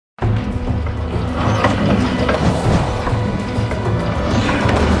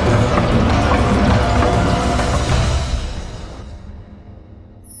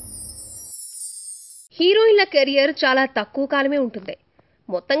Career చాలా తక్కువ కాలమే ఉంటుంది.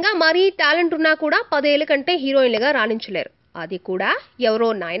 మొత్తంగా మరీ టాలెంట్ ఉన్నా కూడా 10 ఏళ్ల కంటే హీరోయిన్లుగా రాణించలేరు. అది కూడా ఎవరో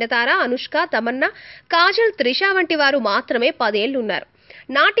నయనతార, అనుష్క, తమన్నా, కాజల్, త్రిష వంటి వారు మాత్రమే 10 ఏళ్లు ఉన్నారు.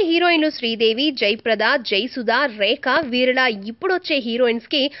 నాటి హీరోయిన్లు శ్రీదేవి, జయప్రద, జయసుధ, రేఖ, వీరల ఇప్పుడొచ్చే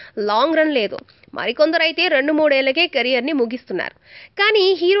హీరోయిన్స్ కి లాంగ్ రన్ లేదు. మరికొందరైతే 2-3 ఏళ్లకే కెరియర్ ని ముగిస్తున్నారు. కానీ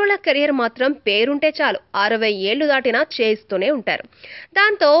హీరోల కెరియర్ మాత్రం పేరుంటే చాలు 60 ఏళ్లు దాటినా చేయిస్తూనే ఉంటారు.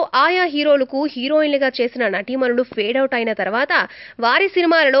 దాంతో ఆయా హీరోలకు హీరోయిన్లుగా చేసిన నటీమణులు ఫేడ్ అవుట్ అయిన తర్వాత వారి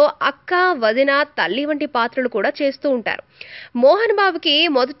సినిమాలలో అక్క, వదిన, తల్లి వంటి పాత్రలు కూడా చేస్తూ ఉంటారు. మోహన్ బాబుకి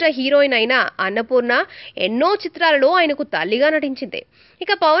మొదట హీరోయిన్ అయిన అన్నపూర్ణ ఎన్నో చిత్రాలలో ఆయనకు తల్లిగా నటించింది.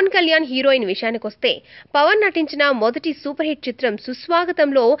 ఇక పవన్ కళ్యాణ్ హీరోయిన్ విషయానికొస్తే పవన్ నటించిన మొదటి సూపర్ హిట్ చిత్రం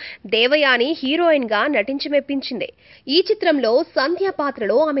సుస్వాగతంలో దేవయాని హీరోయిన్ గా నటించి మెప్పించింది. ఈ చిత్రంలో సంధ్య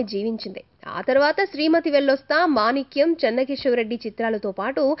పాత్రలో ఆమె జీవించింది. ఆ తర్వాత శ్రీమతి వెల్లొస్తా, మాణిక్యం, చెన్నకేశవరెడ్డి చిత్రాలతో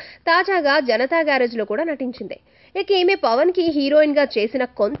పాటు తాజాగా జనతా గ్యారేజ్ లో కూడా నటించింది. ఇక ఈమె పవన్ కి హీరోయిన్ గా చేసిన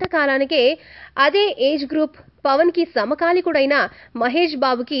కొంతకాలానికే అదే ఏజ్ గ్రూప్ పవన్ కి సమకాలికుడైన మహేష్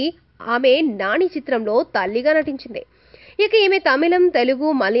బాబుకి ఆమె నాని చిత్రంలో తల్లిగా నటించింది. ఇక ఈమె తమిళం, తెలుగు,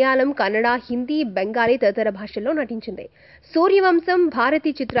 మలయాళం, కన్నడ, హిందీ, బెంగాలీ తదితర భాషల్లో నటించింది. సూర్యవంశం,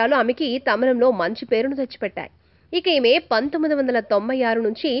 భారతి చిత్రాలు ఆమెకి తమిళంలో మంచి పేరును తెచ్చిపెట్టాయి. ఇక ఈమె 1996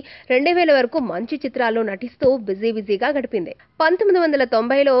 నుంచి 2000 వరకు మంచి చిత్రాల్లో నటిస్తూ బిజీగా గడిపింది.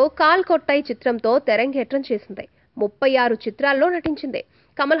 1990లో కాల్ కొట్టాయి చిత్రంతో తెరంగేట్రం చేసింది. 36 చిత్రాల్లో నటించింది.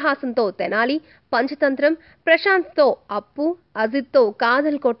 కమల్ హాసన్ తో తెనాలి, పంచతంత్రం, ప్రశాంత్ తో అప్పు, అజిత్ తో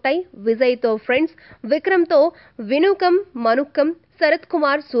కాదల్ కొట్టాయి, విజయ్ తో ఫ్రెండ్స్, విక్రమ్ తో వినుకం, మనుక్కం, శరత్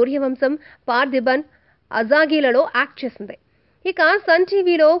కుమార్, సూర్యవంశం, పార్థిబన్, అజాగీలలో యాక్ట్ చేసింది. ఇక సన్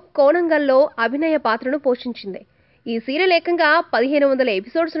టీవీలో కోనంగల్లో అభినయ పాత్రను పోషించింది. ఈ సీరియల్ ఏకంగా 1500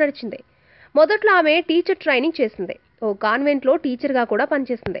 ఎపిసోడ్స్ నడిచింది. మొదట్లో ఆమె టీచర్ ట్రైనింగ్ చేసింది. ఓ కాన్వెంట్ లో టీచర్ గా కూడా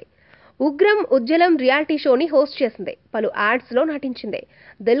పనిచేసింది. ఉగ్రం, ఉజ్జలం రియాలిటీ షోని హోస్ట్ చేసింది. పలు యాడ్స్ లో నటించింది.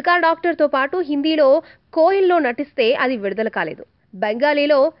 దిల్కా డాక్టర్ తో పాటు హిందీలో కోయిల్లో నటిస్తే అది విడుదల కాలేదు.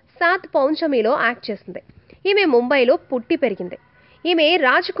 బెంగాలీలో సాత్ పౌంచమీలో యాక్ట్ చేసింది. ఈమె ముంబైలో పుట్టి పెరిగింది. ఈమె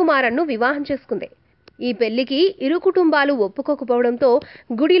రాజ్ కుమారన్ను వివాహం చేసుకుంది. ఈ పెళ్లికి ఇరు కుటుంబాలు ఒప్పుకోకపోవడంతో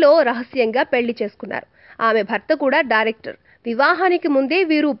గుడిలో రహస్యంగా పెళ్లి చేసుకున్నారు. ఆమె భర్త కూడా డైరెక్టర్. వివాహానికి ముందే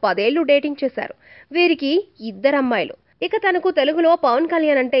వీరు 10 ఏళ్లు డేటింగ్ చేశారు. వీరికి 2 అమ్మాయిలు. ఇక తనకు తెలుగులో పవన్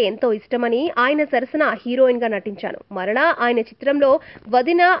కళ్యాణ్ అంటే ఎంతో ఇష్టమని ఆయన సరసన హీరోయిన్ గా నటించాను. మరలా ఆయన చిత్రంలో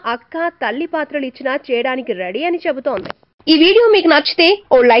వదిన, అక్క, తల్లి పాత్రలు ఇచ్చినా చేయడానికి రెడీ అని చెబుతోంది. ఈ వీడియో మీకు నచ్చితే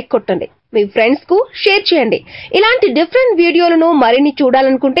ఓ లైక్ కొట్టండి. మీ ఫ్రెండ్స్ కు షేర్ చేయండి. ఇలాంటి డిఫరెంట్ వీడియోలను మరిన్ని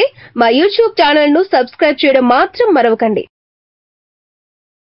చూడాలనుకుంటే మా యూట్యూబ్ ఛానల్ ను సబ్స్క్రైబ్ చేయడం మాత్రం మరవకండి.